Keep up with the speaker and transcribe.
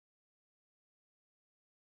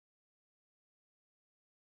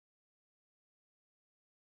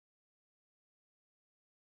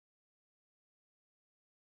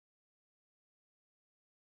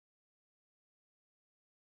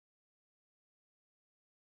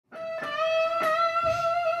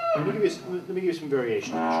Let me give you some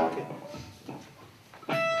variation. Okay.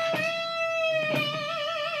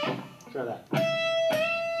 Try that.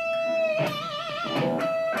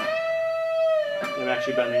 I'm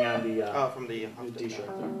actually bending on the from the D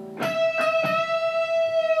sharp there.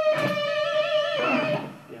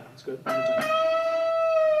 Yeah, that's good. Right.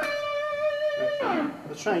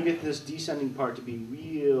 Let's try and get this descending part to be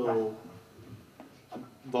real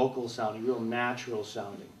vocal sounding, real natural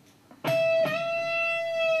sounding.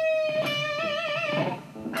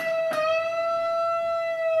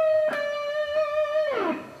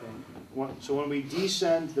 So when we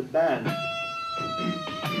descend the bend,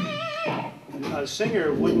 a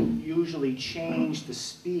singer wouldn't usually change the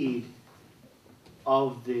speed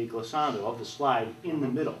of the glissando, of the slide, in the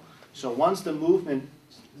middle. So once the movement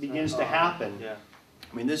begins to happen,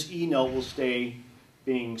 I mean, this E note will stay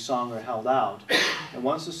being sung or held out. And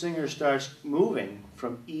once the singer starts moving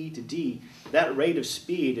from E to D, that rate of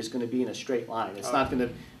speed is going to be in a straight line. It's not going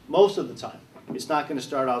to, most of the time, it's not going to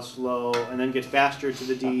start out slow and then get faster to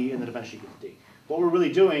the D and then eventually get to D. What we're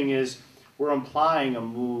really doing is we're implying a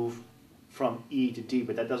move from E to D,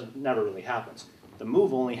 but that never really happens. The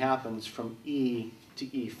move only happens from E to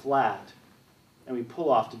E flat, and we pull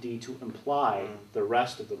off to D to imply the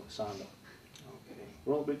rest of the glissando.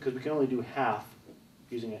 Because we can only do half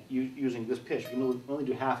using this pitch. We can only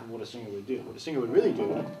do half of what a singer would do. What a singer would really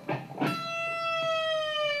do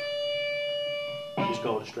is just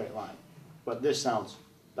go in a straight line. But this sounds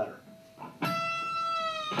better.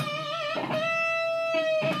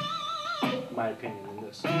 In my opinion, than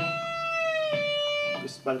this.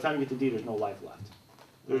 By the time you get to D, there's no life left.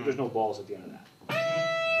 There's no balls at the end of that.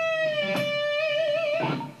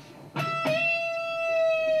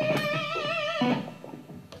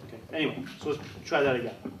 Okay, anyway, so let's try that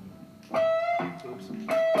again. Oops.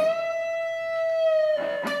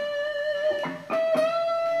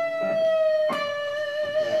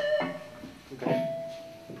 Okay.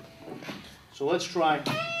 So let's try.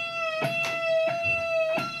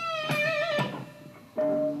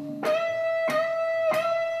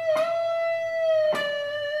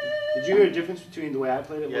 Did you hear a difference between the way I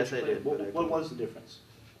played it? Yes, I did. What was the difference?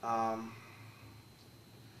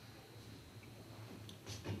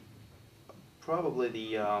 Probably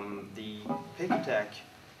the pick attack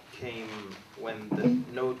came when the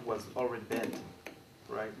note was already bent,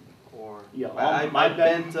 right? Or yeah, I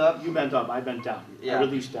bent up. You bent up. I bent down. Yeah. I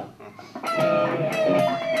released down.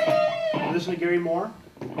 Listen to Gary Moore.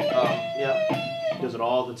 Yeah. He does it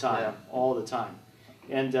all the time. Yeah. All the time,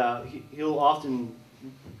 and he'll often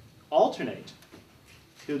alternate.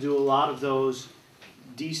 He'll do a lot of those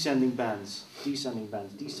descending bends, descending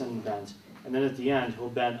bends, descending bends, and then at the end he'll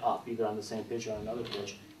bend up, either on the same pitch or on another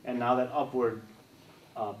pitch. And now that upward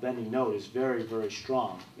bending note is very, very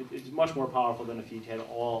strong. It's much more powerful than if he'd had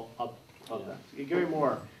all up of that. Gary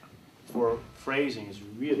Moore, for phrasing, is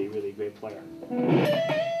really, really a great player.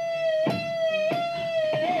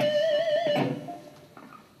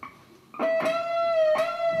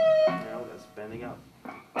 Now that's bending up.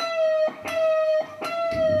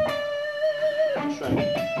 Let's try it.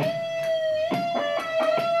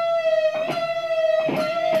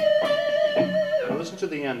 Now listen to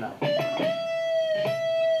the end now.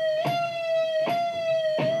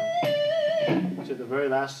 So the very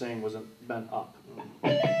last thing was bent up.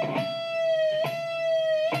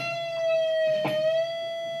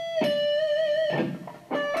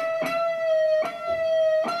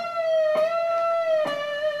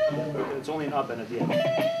 It's only an up and at the end.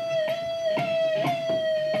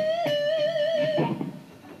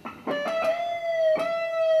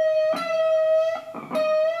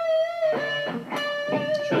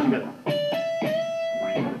 Try it together.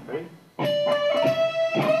 Ready?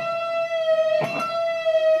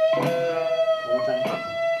 One more time.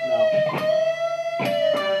 Now.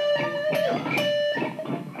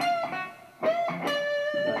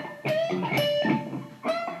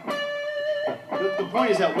 The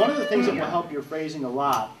point is that one of the things that will help your phrasing a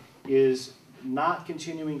lot is not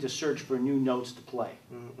continuing to search for new notes to play.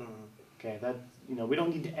 Okay, that, you know, we don't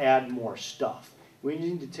need to add more stuff. We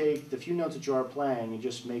need to take the few notes that you are playing and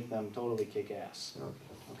just make them totally kick ass.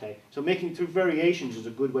 Okay, so making through variations is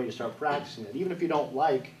a good way to start practicing that. Even if you don't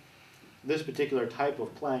like this particular type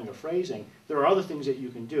of playing or phrasing, there are other things that you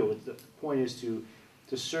can do. The point is to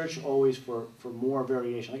search always for more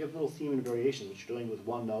variation, like a little theme and variation that you're doing with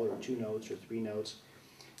one note or two notes or three notes.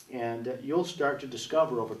 And you'll start to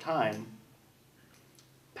discover over time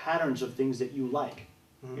patterns of things that you like.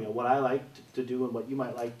 You know, what I like to do and what you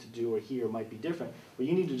might like to do or hear might be different, but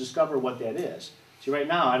you need to discover what that is. See, right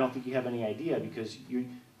now, I don't think you have any idea because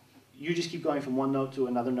you just keep going from one note to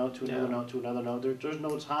another note to another Yeah. note to another note. There's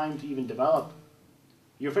no time to even develop.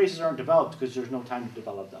 Your phrases aren't developed because there's no time to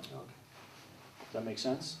develop them. Okay. Does that make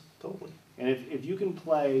sense? Totally. And if you can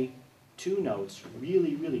play two notes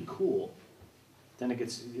really, really cool, then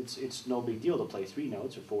it's no big deal to play 3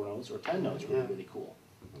 notes or 4 notes or 10 notes really, Yeah. really cool.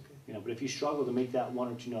 Okay. You know, but if you struggle to make that 1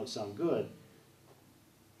 or 2 notes sound good,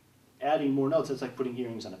 adding more notes, that's like putting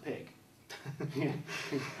earrings on a pig.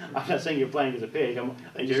 I'm not saying you're playing as a pig, I'm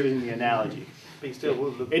just using the analogy. But still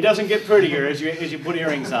will look It doesn't get prettier as you put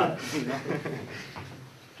earrings on it, you know?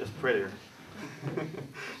 just prettier.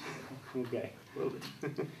 Okay. Will be.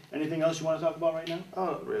 Anything else you want to talk about right now? Oh,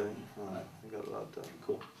 not really. I got a lot of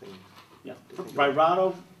Cool. things. Yeah. to think about.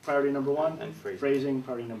 Vibrato, priority number 1. And phrasing. Phrasing,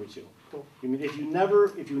 priority number 2. Cool. I mean, if you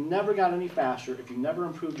never got any faster, if you never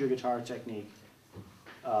improved your guitar technique,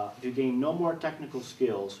 if you gained no more technical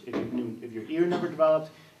skills, if your ear never developed,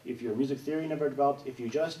 if your music theory never developed, if you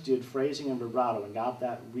just did phrasing and vibrato and got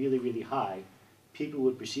that really, really high, people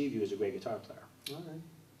would perceive you as a great guitar player. All right.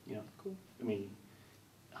 You know, Cool. I mean,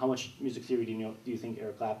 how much music theory do you think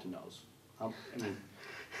Eric Clapton knows? I mean,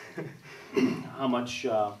 how much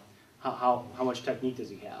technique does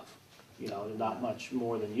he have? You know, not much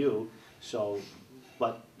more than you. So,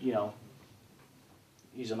 but you know,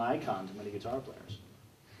 he's an icon to many guitar players.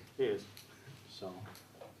 Cheers. So,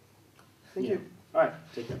 Thank yeah. you. All right,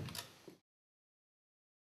 take care.